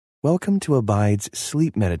Welcome to Abide's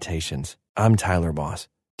Sleep Meditations. I'm Tyler Boss.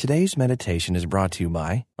 Today's meditation is brought to you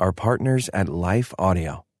by our partners at Life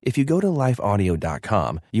Audio. If you go to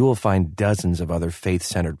lifeaudio.com, you will find dozens of other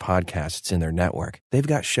faith-centered podcasts in their network. They've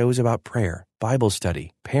got shows about prayer, Bible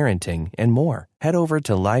study, parenting, and more. Head over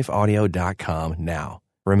to lifeaudio.com now.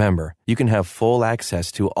 Remember, you can have full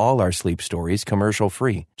access to all our sleep stories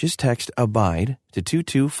commercial-free. Just text ABIDE to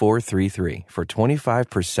 22433 for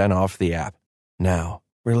 25% off the app. Now,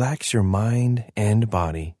 relax your mind and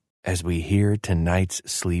body as we hear tonight's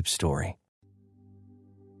sleep story.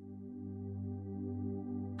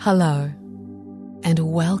 Hello, and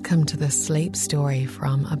welcome to the sleep story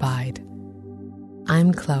from Abide.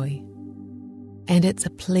 I'm Chloe, and it's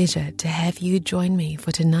a pleasure to have you join me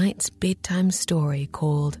for tonight's bedtime story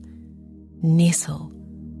called Nestle,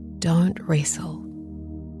 Don't Wrestle.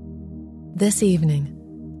 This evening,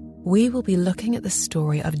 we will be looking at the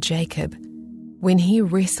story of Jacob when he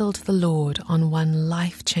wrestled the Lord on one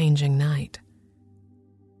life-changing night.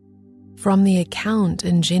 From the account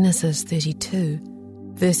in Genesis 32,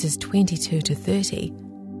 verses 22 to 30,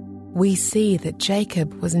 we see that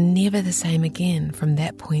Jacob was never the same again from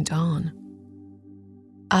that point on.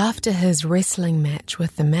 After his wrestling match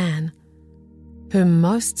with the man, whom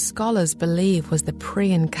most scholars believe was the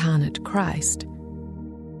pre-incarnate Christ,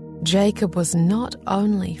 Jacob was not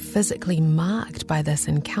only physically marked by this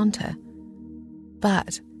encounter,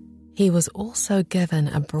 but he was also given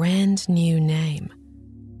a brand new name,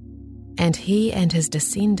 and he and his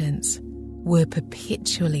descendants were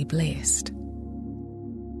perpetually blessed.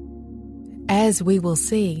 As we will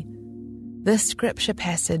see, this scripture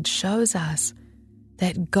passage shows us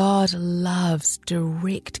that God loves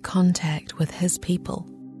direct contact with his people.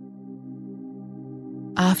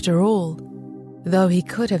 After all, though he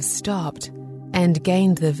could have stopped and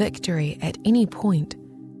gained the victory at any point,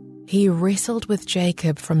 he wrestled with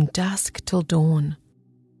Jacob from dusk till dawn.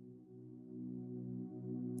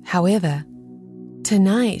 However,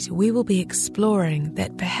 tonight we will be exploring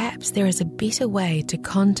that perhaps there is a better way to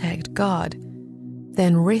contact God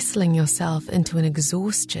than wrestling yourself into an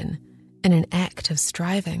exhaustion in an act of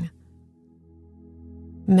striving.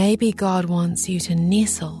 Maybe God wants you to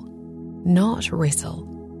nestle, not wrestle,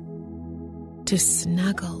 to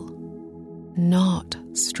snuggle, not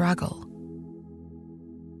struggle.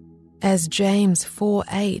 As James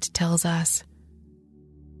 4:8 tells us,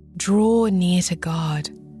 draw near to God,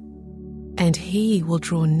 and he will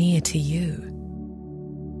draw near to you.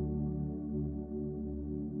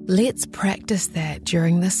 Let's practice that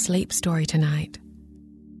during this sleep story tonight.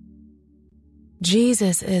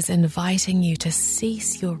 Jesus is inviting you to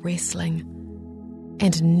cease your wrestling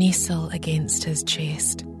and nestle against his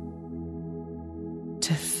chest,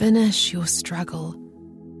 to finish your struggle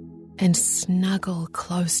and snuggle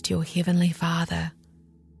close to your Heavenly Father,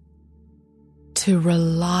 to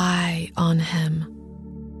rely on him,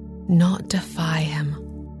 not defy him.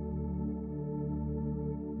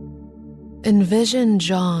 Envision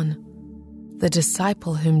John, the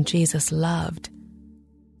disciple whom Jesus loved,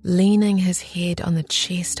 leaning his head on the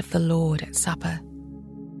chest of the Lord at supper.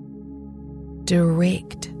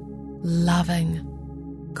 Direct, loving,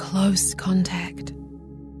 close contact.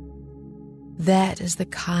 That is the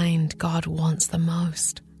kind God wants the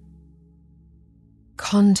most.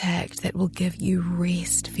 Contact that will give you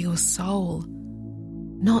rest for your soul,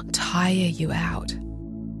 not tire you out.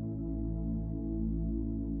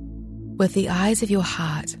 With the eyes of your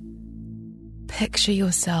heart, picture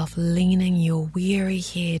yourself leaning your weary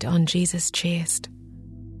head on Jesus' chest.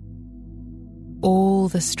 All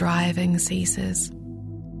the striving ceases.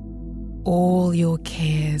 All your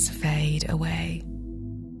cares fade away.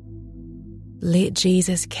 Let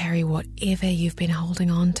Jesus carry whatever you've been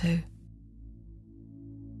holding on to.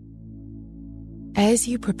 As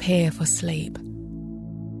you prepare for sleep,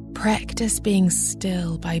 practice being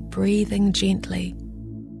still by breathing gently.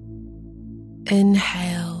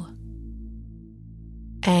 Inhale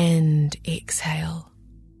and exhale.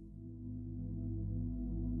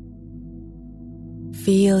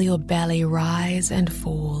 Feel your belly rise and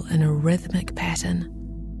fall in a rhythmic pattern.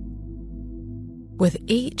 With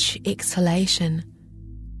each exhalation,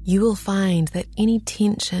 you will find that any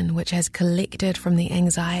tension which has collected from the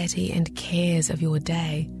anxiety and cares of your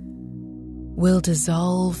day will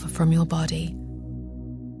dissolve from your body.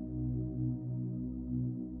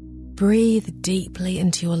 Breathe deeply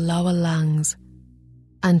into your lower lungs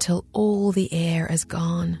until all the air is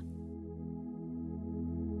gone.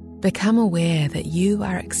 Become aware that you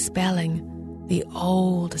are expelling the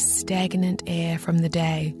old, stagnant air from the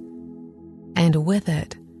day, and with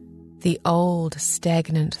it, the old,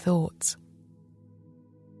 stagnant thoughts.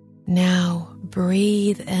 Now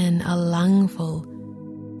breathe in a lungful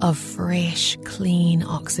of fresh, clean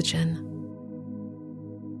oxygen.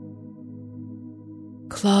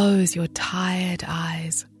 Close your tired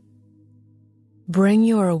eyes. Bring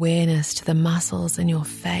your awareness to the muscles in your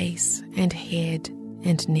face and head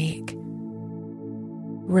and neck.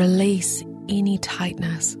 Release any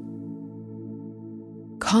tightness.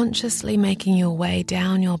 Consciously making your way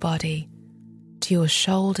down your body to your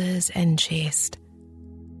shoulders and chest.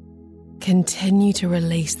 Continue to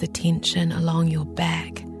release the tension along your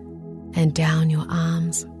back and down your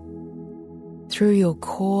arms, through your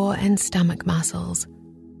core and stomach muscles,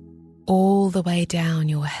 all the way down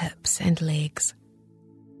your hips and legs,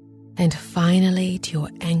 and finally to your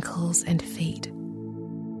ankles and feet.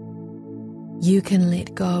 You can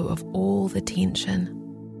let go of all the tension.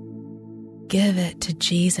 Give it to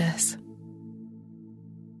Jesus.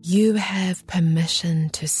 You have permission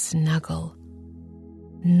to snuggle,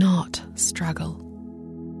 not struggle.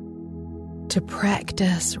 To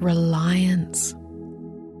practice reliance,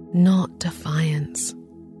 not defiance.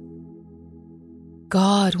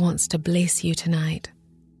 God wants to bless you tonight.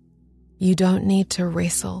 You don't need to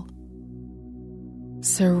wrestle.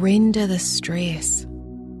 Surrender the stress.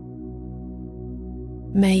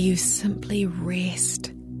 May you simply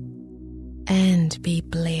rest and be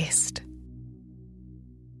blessed.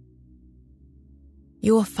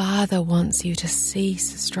 Your Father wants you to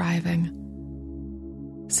cease striving.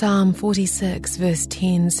 Psalm 46 verse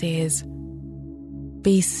 10 says,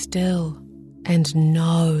 "Be still and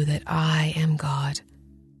know that I am God.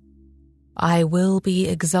 I will be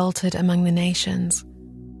exalted among the nations.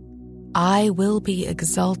 I will be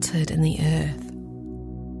exalted in the earth."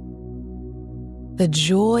 The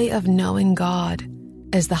joy of knowing God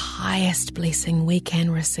is the highest blessing we can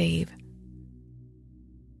receive.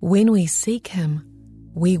 When we seek Him,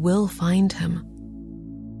 we will find Him.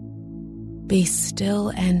 Be still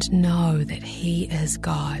and know that He is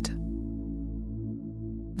God.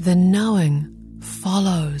 The knowing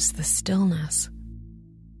follows the stillness.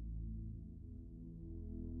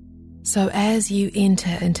 So as you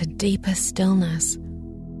enter into deeper stillness,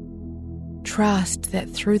 trust that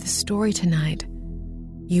through the story tonight,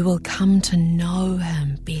 you will come to know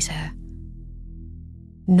Him better.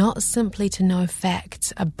 Not simply to know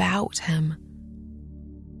facts about Him,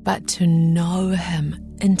 but to know Him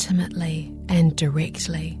intimately and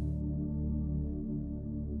directly.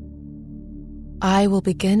 I will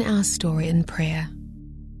begin our story in prayer.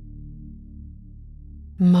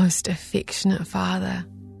 Most affectionate Father,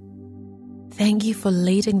 thank you for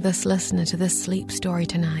leading this listener to this sleep story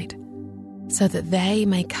tonight, so that they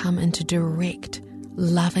may come into direct,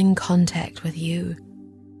 loving contact with you.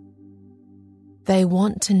 They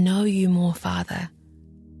want to know you more, Father,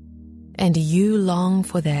 and you long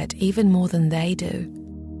for that even more than they do.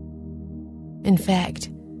 In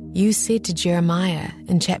fact, you said to Jeremiah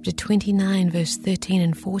in chapter 29 verse 13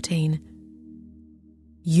 and 14,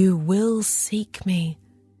 "You will seek me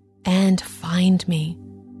and find me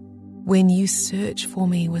when you search for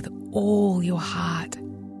me with all your heart,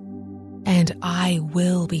 and I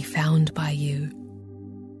will be found by you."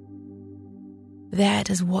 That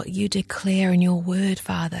is what you declare in your word,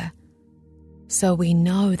 Father. So we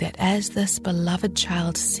know that as this beloved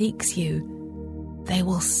child seeks you, they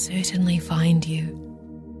will certainly find you.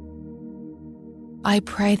 I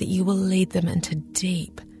pray that you will lead them into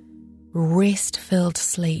deep, rest-filled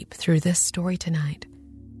sleep through this story tonight,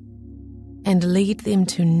 and lead them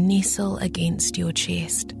to nestle against your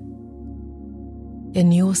chest.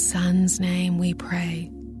 In your Son's name we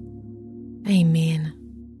pray. Amen.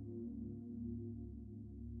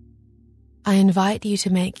 I invite you to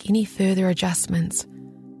make any further adjustments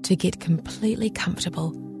to get completely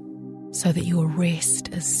comfortable so that your rest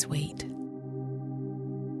is sweet.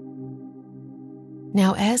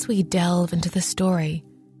 Now, as we delve into the story,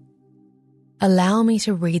 allow me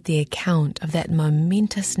to read the account of that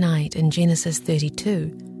momentous night in Genesis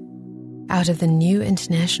 32 out of the New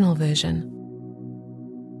International Version.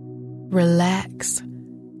 Relax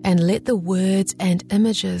and let the words and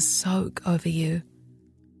images soak over you.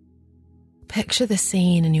 Picture the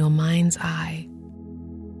scene in your mind's eye.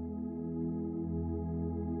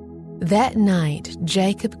 That night,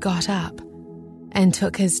 Jacob got up and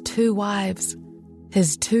took his 2 wives,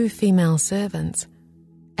 his 2 female servants,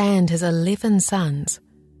 and his 11 sons,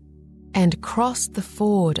 and crossed the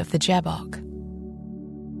ford of the Jabbok.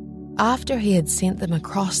 After he had sent them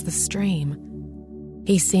across the stream,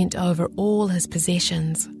 he sent over all his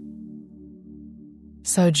possessions.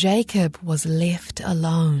 So Jacob was left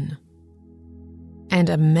alone, and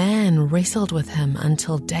a man wrestled with him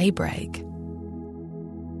until daybreak.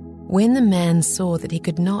 When the man saw that he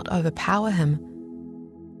could not overpower him,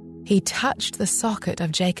 he touched the socket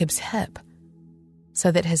of Jacob's hip, so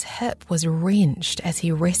that his hip was wrenched as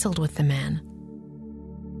he wrestled with the man.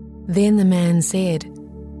 Then the man said,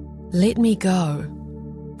 "Let me go,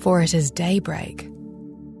 for it is daybreak."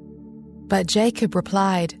 But Jacob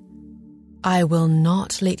replied, "I will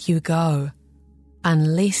not let you go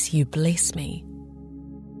unless you bless me."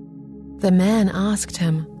 The man asked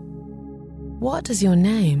him, "What is your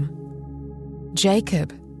name?"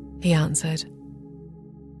 "Jacob," he answered.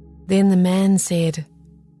 Then the man said,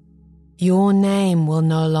 "Your name will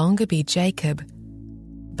no longer be Jacob,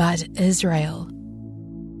 but Israel,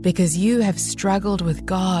 because you have struggled with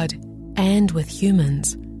God and with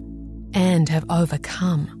humans, and have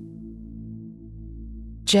overcome."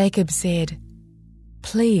 Jacob said,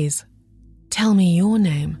 "Please, tell me your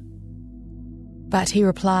name." But he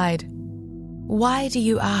replied, "Why do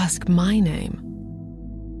you ask my name?"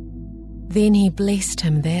 Then he blessed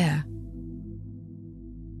him there.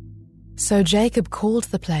 So Jacob called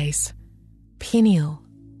the place Peniel,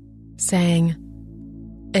 saying,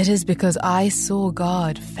 "It is because I saw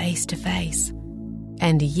God face to face,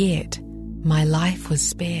 and yet my life was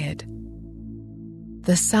spared."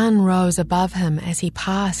 The sun rose above him as he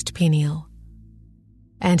passed Peniel,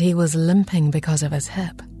 and he was limping because of his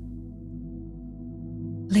hip.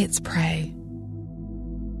 Let's pray.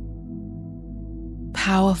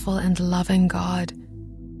 Powerful and loving God,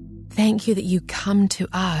 thank you that you come to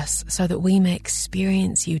us so that we may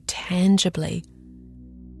experience you tangibly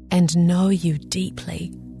and know you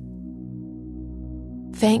deeply.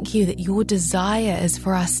 Thank you that your desire is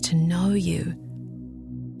for us to know you,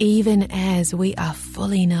 even as we are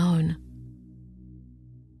fully known.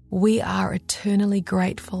 We are eternally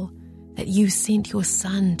grateful that you sent your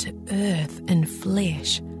Son to earth in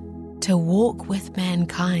flesh to walk with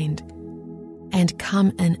mankind and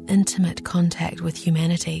come in intimate contact with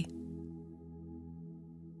humanity.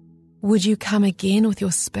 Would you come again with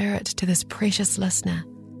your Spirit to this precious listener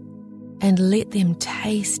and let them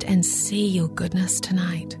taste and see your goodness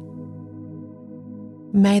tonight?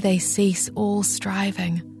 May they cease all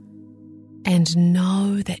striving and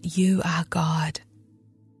know that you are God.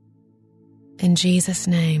 In Jesus'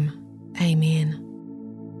 name, amen.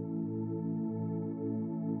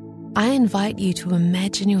 I invite you to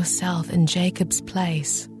imagine yourself in Jacob's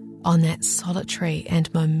place on that solitary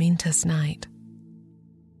and momentous night.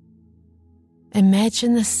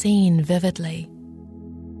 Imagine the scene vividly.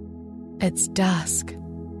 It's dusk.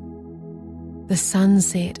 The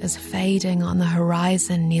sunset is fading on the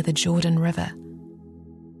horizon near the Jordan River.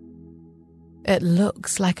 It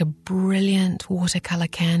looks like a brilliant watercolor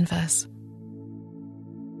canvas.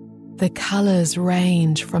 The colors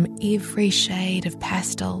range from every shade of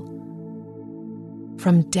pastel,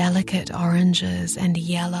 from delicate oranges and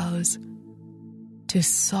yellows to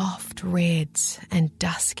soft reds and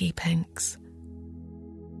dusky pinks,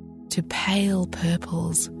 to pale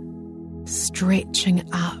purples stretching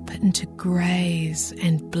up into greys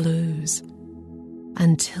and blues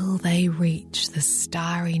until they reach the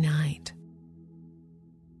starry night.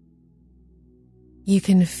 You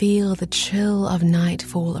can feel the chill of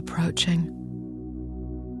nightfall approaching.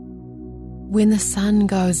 When the sun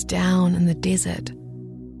goes down in the desert,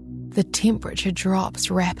 the temperature drops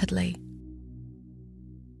rapidly.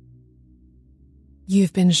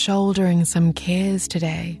 You've been shouldering some cares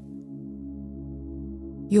today.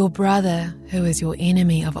 Your brother, who is your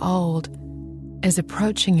enemy of old, is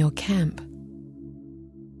approaching your camp.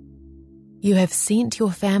 You have sent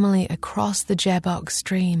your family across the Jabbok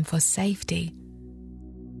stream for safety,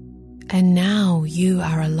 and now you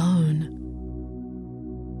are alone,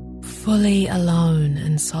 fully alone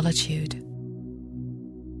in solitude.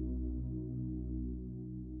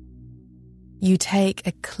 You take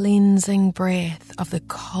a cleansing breath of the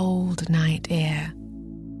cold night air.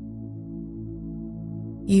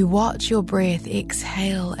 You watch your breath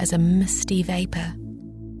exhale as a misty vapor.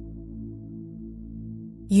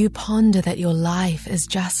 You ponder that your life is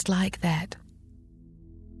just like that,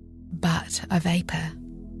 but a vapor,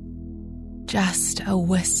 just a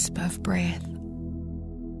wisp of breath.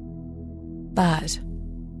 But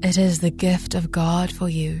it is the gift of God for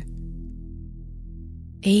you.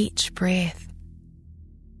 Each breath,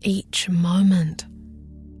 each moment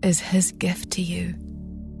is His gift to you.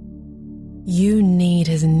 You need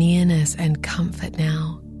His nearness and comfort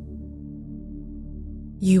now.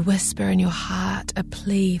 You whisper in your heart a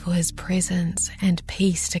plea for His presence and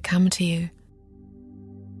peace to come to you.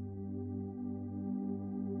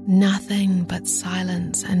 Nothing but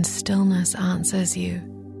silence and stillness answers you.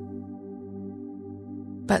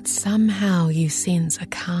 But somehow you sense a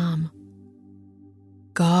calm,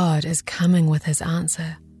 God is coming with his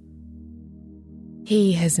answer.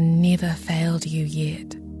 He has never failed you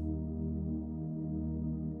yet.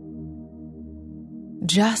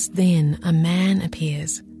 Just then, a man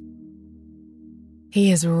appears.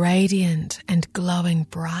 He is radiant and glowing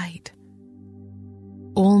bright,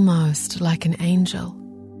 almost like an angel.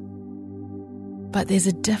 But there's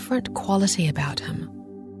a different quality about him,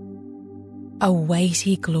 a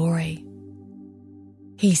weighty glory.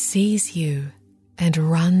 He sees you and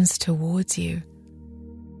runs towards you.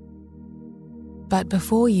 But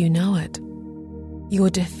before you know it, your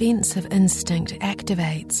defensive instinct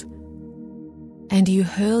activates, and you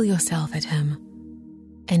hurl yourself at him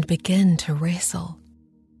and begin to wrestle.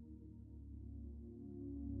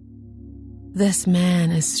 This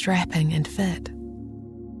man is strapping and fit,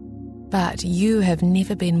 but you have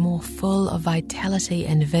never been more full of vitality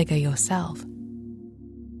and vigor yourself.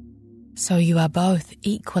 So you are both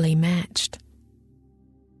equally matched.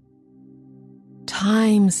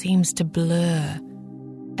 Time seems to blur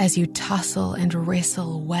as you tussle and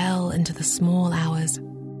wrestle well into the small hours.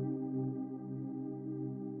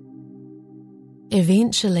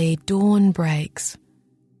 Eventually, dawn breaks,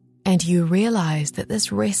 and you realize that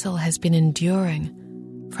this wrestle has been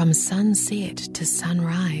enduring from sunset to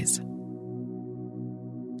sunrise.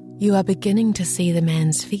 You are beginning to see the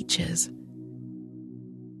man's features.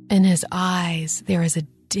 In his eyes, there is a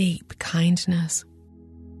deep kindness.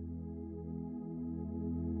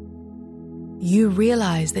 You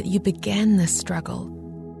realize that you began this struggle,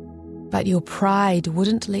 but your pride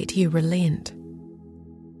wouldn't let you relent.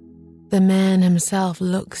 The man himself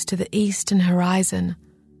looks to the eastern horizon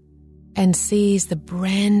and sees the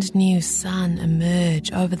brand new sun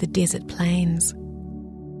emerge over the desert plains.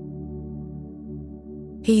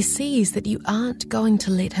 He sees that you aren't going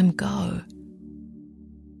to let him go.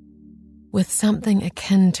 With something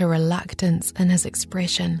akin to reluctance in his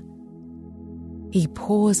expression, he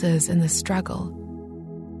pauses in the struggle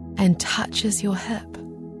and touches your hip,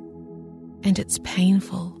 and it's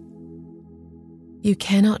painful. You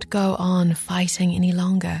cannot go on fighting any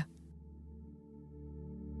longer.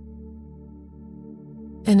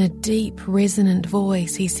 In a deep, resonant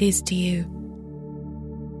voice, he says to you,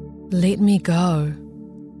 "Let me go,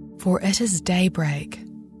 for it is daybreak."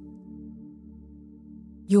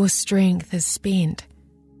 Your strength is spent,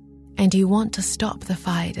 and you want to stop the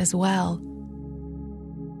fight as well.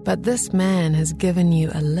 But this man has given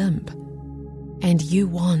you a limp, and you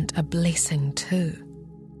want a blessing too.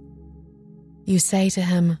 You say to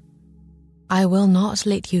him, "I will not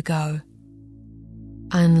let you go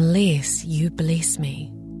unless you bless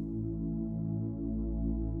me."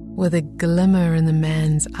 With a glimmer in the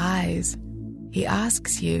man's eyes, he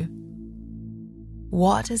asks you,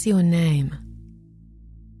 "What is your name?"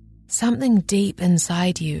 Something deep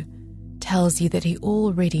inside you tells you that he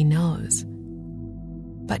already knows,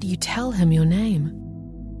 but you tell him your name.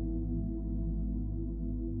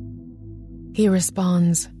 He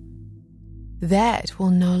responds, "That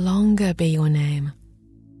will no longer be your name.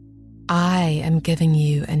 I am giving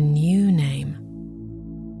you a new name."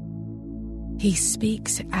 He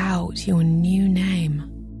speaks out your new name.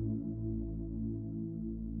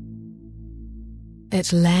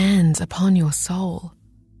 It lands upon your soul.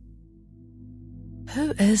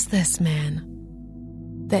 Who is this man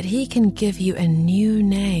that he can give you a new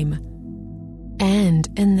name and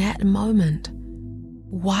in that moment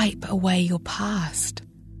wipe away your past,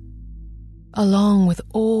 along with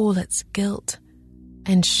all its guilt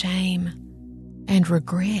and shame and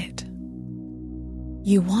regret?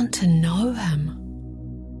 You want to know him.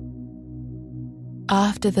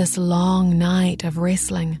 After this long night of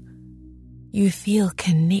wrestling, you feel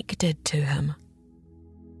connected to him.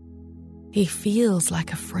 He feels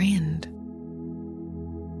like a friend.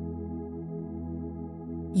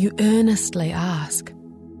 You earnestly ask,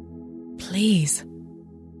 "Please,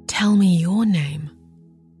 tell me your name."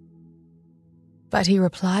 But he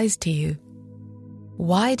replies to you,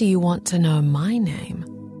 "Why do you want to know my name?"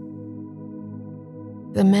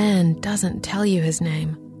 The man doesn't tell you his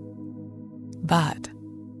name, but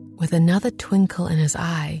with another twinkle in his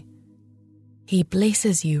eye, he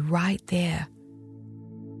blesses you right there,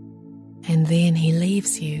 and then he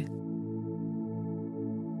leaves you.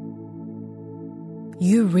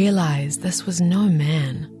 You realize this was no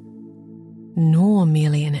man, nor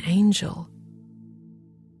merely an angel.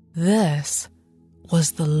 This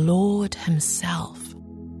was the Lord himself.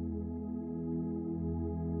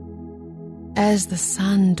 As the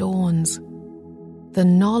sun dawns, the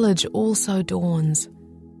knowledge also dawns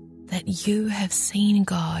that you have seen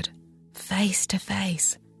God face to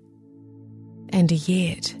face, and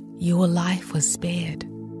yet your life was spared.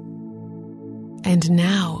 And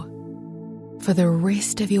now, for the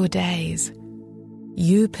rest of your days,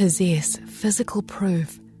 you possess physical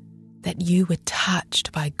proof that you were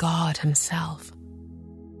touched by God Himself.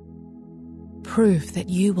 Proof that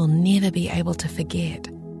you will never be able to forget.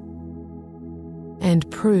 And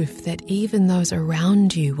proof that even those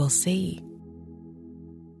around you will see.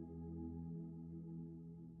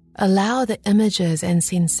 Allow the images and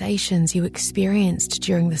sensations you experienced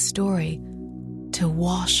during the story to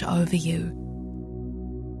wash over you.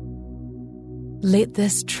 Let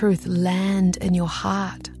this truth land in your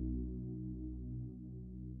heart.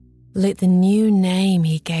 Let the new name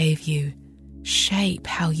He gave you shape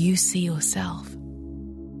how you see yourself.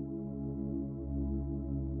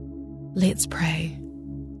 Let's pray.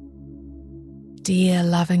 Dear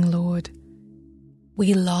loving Lord,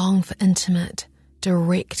 we long for intimate,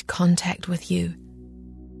 direct contact with you.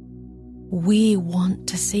 We want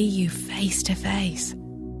to see you face to face.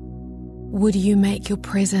 Would you make your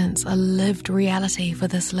presence a lived reality for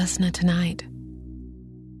this listener tonight?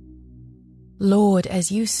 Lord,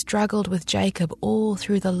 as you struggled with Jacob all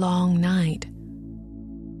through the long night,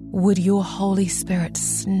 would your Holy Spirit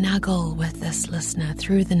snuggle with this listener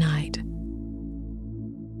through the night,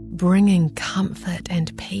 bringing comfort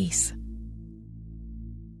and peace?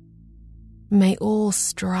 May all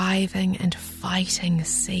striving and fighting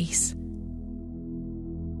cease.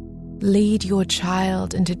 Lead your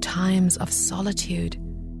child into times of solitude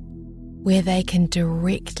where they can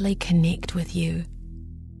directly connect with you.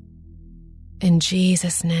 In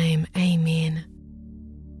Jesus' name, amen.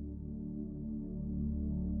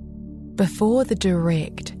 Before the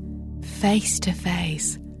direct,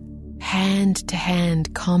 face-to-face,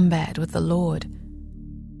 hand-to-hand combat with the Lord,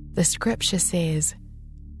 the scripture says,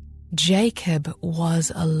 Jacob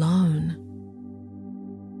was alone.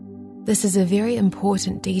 This is a very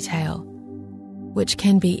important detail, which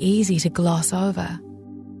can be easy to gloss over.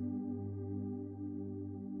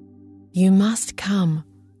 You must come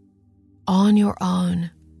on your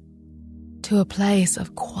own to a place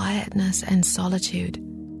of quietness and solitude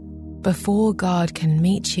before God can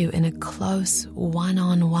meet you in a close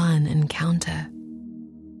one-on-one encounter.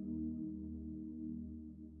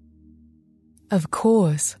 Of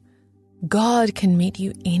course, God can meet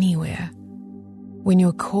you anywhere. When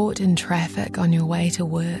you're caught in traffic on your way to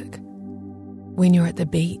work, when you're at the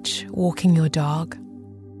beach walking your dog,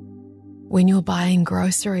 when you're buying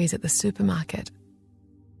groceries at the supermarket.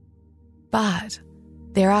 But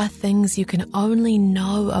there are things you can only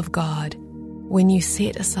know of God when you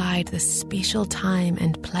set aside the special time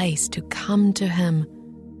and place to come to Him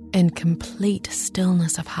in complete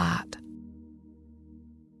stillness of heart.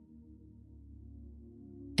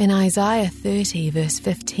 In Isaiah 30 verse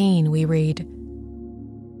 15 we read,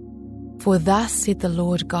 For thus said the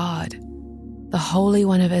Lord God, the Holy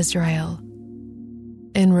One of Israel,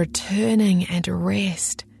 in returning and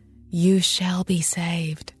rest you shall be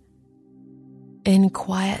saved. In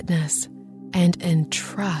quietness and in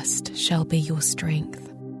trust shall be your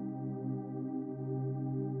strength.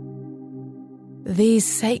 These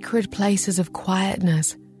sacred places of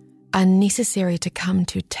quietness are necessary to come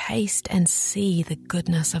to taste and see the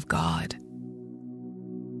goodness of God.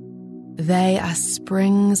 They are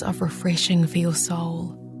springs of refreshing for your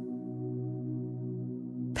soul.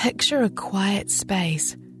 Picture a quiet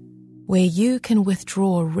space where you can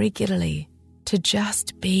withdraw regularly to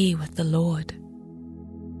just be with the Lord.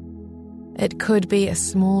 It could be a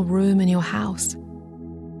small room in your house,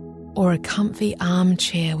 or a comfy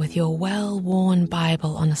armchair with your well-worn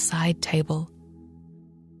Bible on a side table.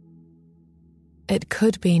 It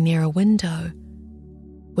could be near a window,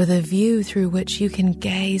 with a view through which you can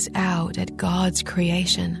gaze out at God's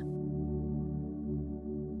creation.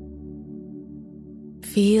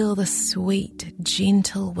 Feel the sweet,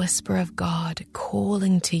 gentle whisper of God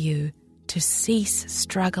calling to you to cease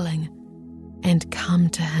struggling and come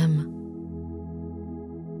to Him.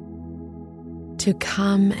 To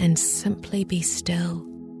come and simply be still.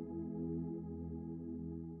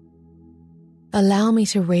 Allow me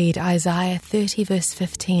to read Isaiah 30 verse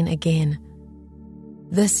 15 again,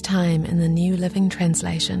 this time in the New Living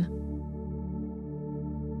Translation.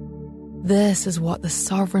 This is what the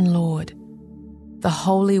Sovereign Lord, the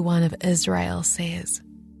Holy One of Israel says.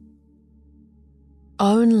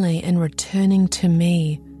 Only in returning to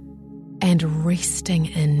me and resting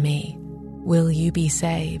in me will you be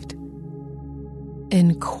saved.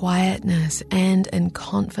 In quietness and in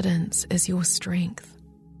confidence is your strength.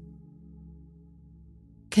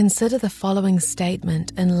 Consider the following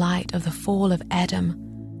statement in light of the fall of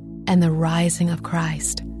Adam and the rising of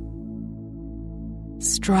Christ.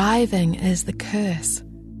 Striving is the curse.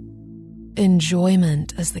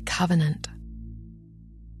 Enjoyment is the covenant.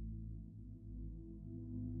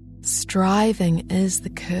 Striving is the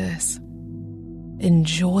curse.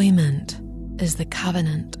 Enjoyment is the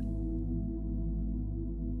covenant.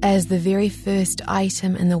 As the very first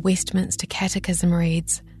item in the Westminster Catechism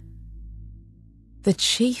reads, "The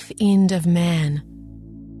chief end of man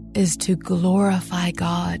is to glorify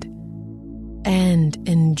God and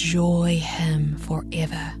enjoy Him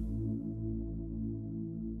forever."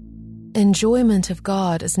 Enjoyment of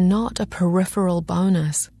God is not a peripheral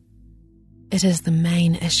bonus. It is the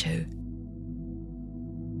main issue.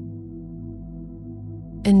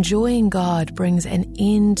 Enjoying God brings an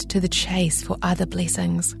end to the chase for other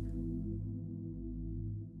blessings.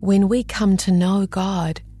 When we come to know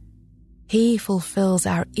God, He fulfills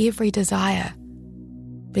our every desire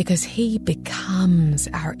because He becomes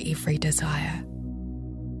our every desire.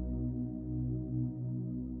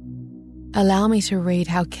 Allow me to read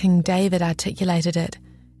how King David articulated it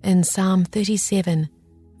in Psalm 37,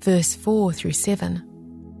 verse 4 through 7.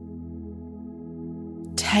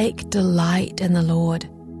 "Take delight in the Lord,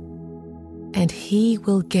 and He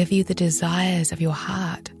will give you the desires of your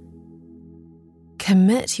heart.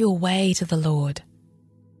 Commit your way to the Lord.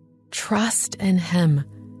 Trust in Him,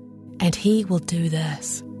 and He will do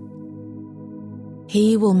this.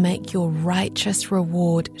 He will make your righteous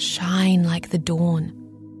reward shine like the dawn,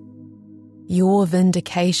 your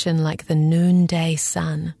vindication like the noonday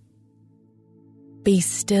sun. Be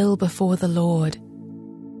still before the Lord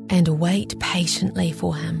and wait patiently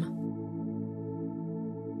for Him."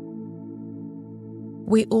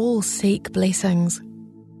 We all seek blessings.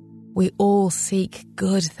 We all seek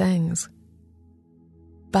good things.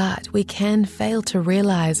 But we can fail to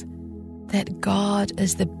realize that God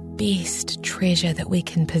is the best treasure that we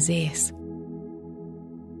can possess.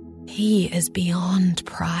 He is beyond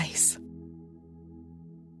price.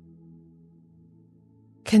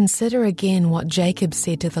 Consider again what Jacob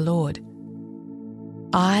said to the Lord.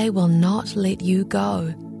 "I will not let you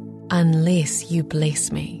go unless you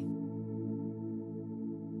bless me."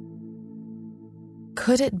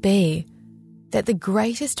 Could it be that the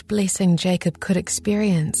greatest blessing Jacob could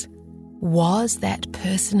experience was that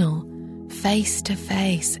personal,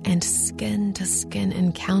 face-to-face and skin-to-skin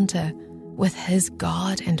encounter with his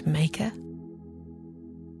God and Maker?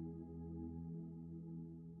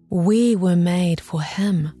 We were made for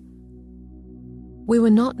Him. We were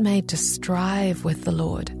not made to strive with the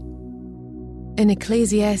Lord. In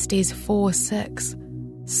Ecclesiastes 4:6,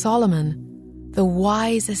 Solomon, the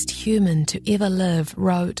wisest human to ever live,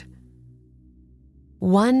 wrote,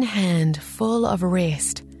 "One hand full of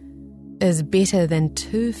rest is better than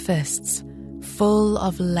 2 fists full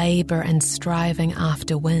of labor and striving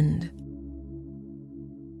after wind."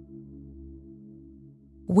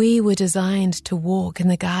 We were designed to walk in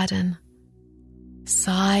the garden,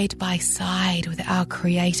 side by side with our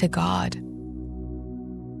Creator God.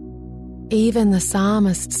 Even the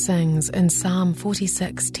psalmist sings in Psalm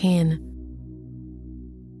 46:10,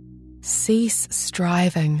 "Cease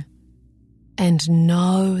striving and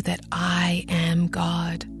know that I am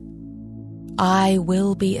God. I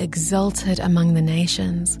will be exalted among the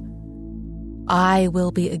nations. I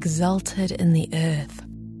will be exalted in the earth."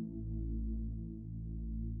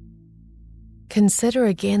 Consider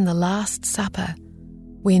again the Last Supper,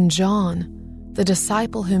 when John, the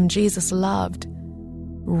disciple whom Jesus loved,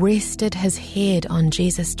 rested his head on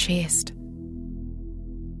Jesus' chest.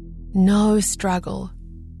 No struggle,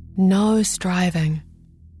 no striving,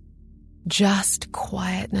 just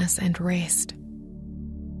quietness and rest.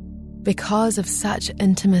 Because of such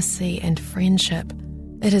intimacy and friendship,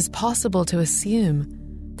 it is possible to assume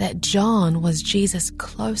that John was Jesus'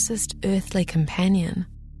 closest earthly companion.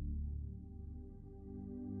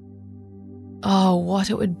 Oh,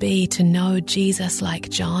 what it would be to know Jesus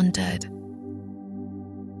like John did.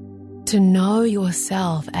 To know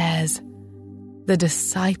yourself as the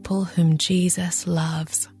disciple whom Jesus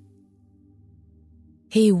loves.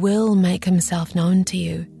 He will make Himself known to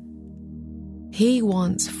you. He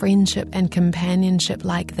wants friendship and companionship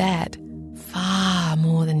like that far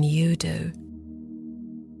more than you do.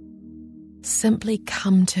 Simply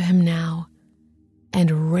come to Him now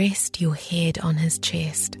and rest your head on His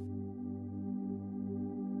chest.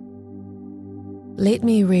 Let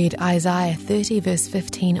me read Isaiah 30 verse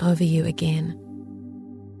 15 over you again.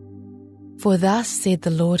 "For thus said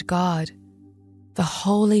the Lord God, the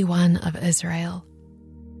Holy One of Israel,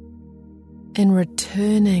 in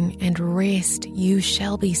returning and rest you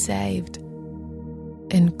shall be saved.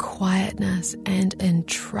 In quietness and in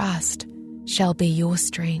trust shall be your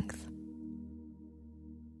strength."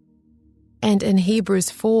 And in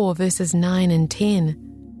Hebrews 4 verses 9 and 10,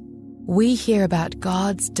 we hear about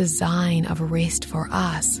God's design of rest for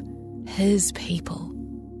us, His people.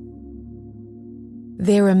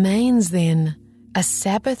 There remains then a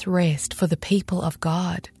Sabbath rest for the people of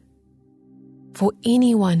God. For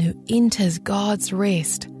anyone who enters God's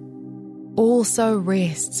rest also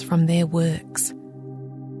rests from their works,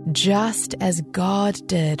 just as God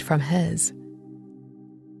did from his.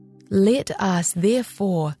 Let us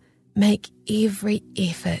therefore make every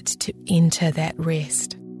effort to enter that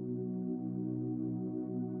rest.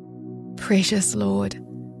 Precious Lord,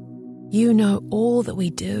 you know all that we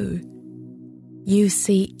do. You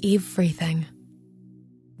see everything.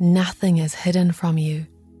 Nothing is hidden from you.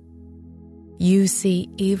 You see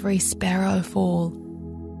every sparrow fall,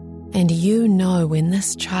 and you know when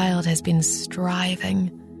this child has been striving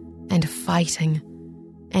and fighting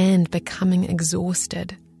and becoming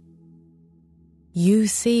exhausted. You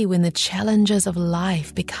see when the challenges of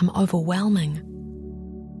life become overwhelming.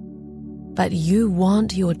 But you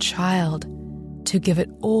want your child to give it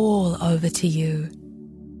all over to you.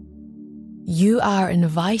 You are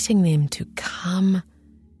inviting them to come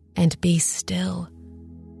and be still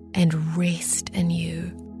and rest in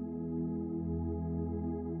you.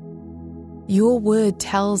 Your word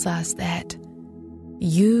tells us that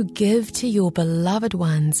you give to your beloved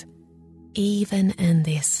ones even in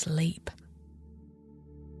their sleep.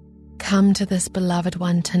 Come to this beloved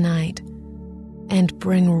one tonight and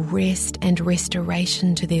bring rest and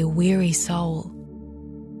restoration to their weary soul.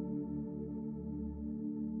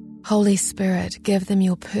 Holy Spirit, give them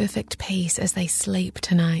your perfect peace as they sleep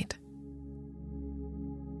tonight.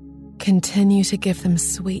 Continue to give them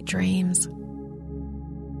sweet dreams.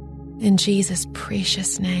 In Jesus'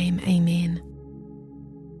 precious name, amen.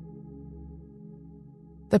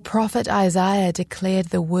 The prophet Isaiah declared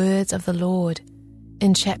the words of the Lord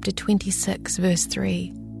in chapter 26, verse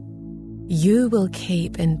 3. You will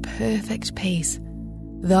keep in perfect peace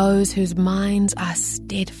those whose minds are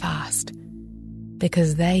steadfast,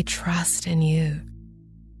 because they trust in you.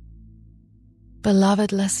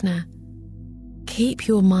 Beloved listener, keep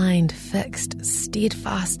your mind fixed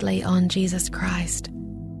steadfastly on Jesus Christ,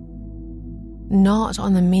 not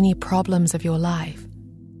on the many problems of your life.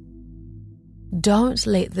 Don't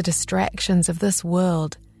let the distractions of this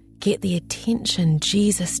world get the attention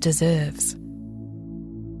Jesus deserves.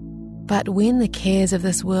 But when the cares of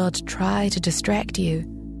this world try to distract you,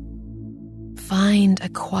 find a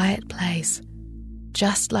quiet place,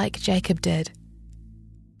 just like Jacob did,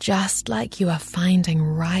 just like you are finding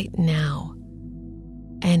right now,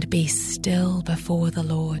 and be still before the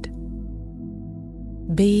Lord.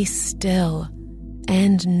 Be still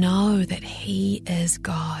and know that He is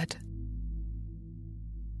God.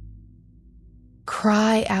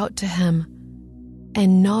 Cry out to Him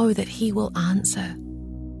and know that He will answer.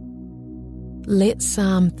 Let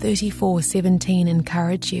Psalm 34:17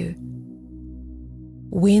 encourage you.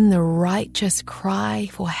 When the righteous cry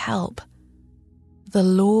for help, the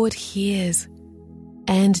Lord hears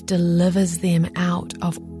and delivers them out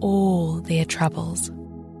of all their troubles.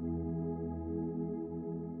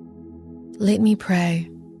 Let me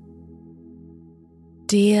pray.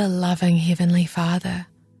 Dear loving Heavenly Father,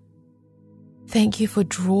 thank you for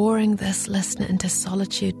drawing this listener into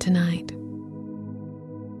solitude tonight.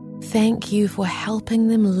 Thank you for helping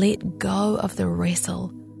them let go of the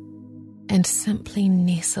wrestle and simply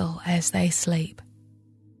nestle as they sleep.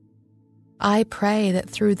 I pray that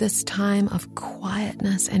through this time of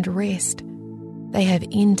quietness and rest, they have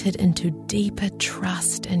entered into deeper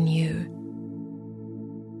trust in you.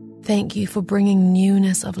 Thank you for bringing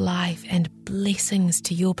newness of life and blessings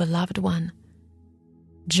to your beloved one,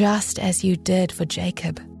 just as you did for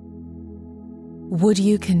Jacob. Would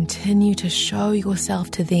you continue to show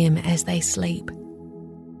yourself to them as they sleep?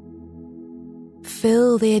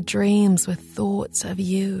 Fill their dreams with thoughts of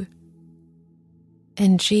you.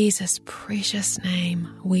 In Jesus' precious name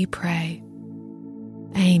we pray.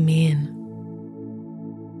 Amen.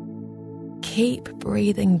 Keep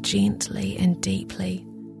breathing gently and deeply.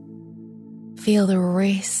 Feel the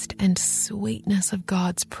rest and sweetness of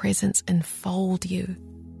God's presence enfold you.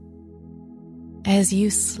 As you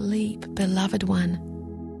sleep, beloved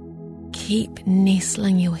one, keep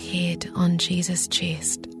nestling your head on Jesus'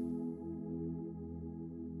 chest.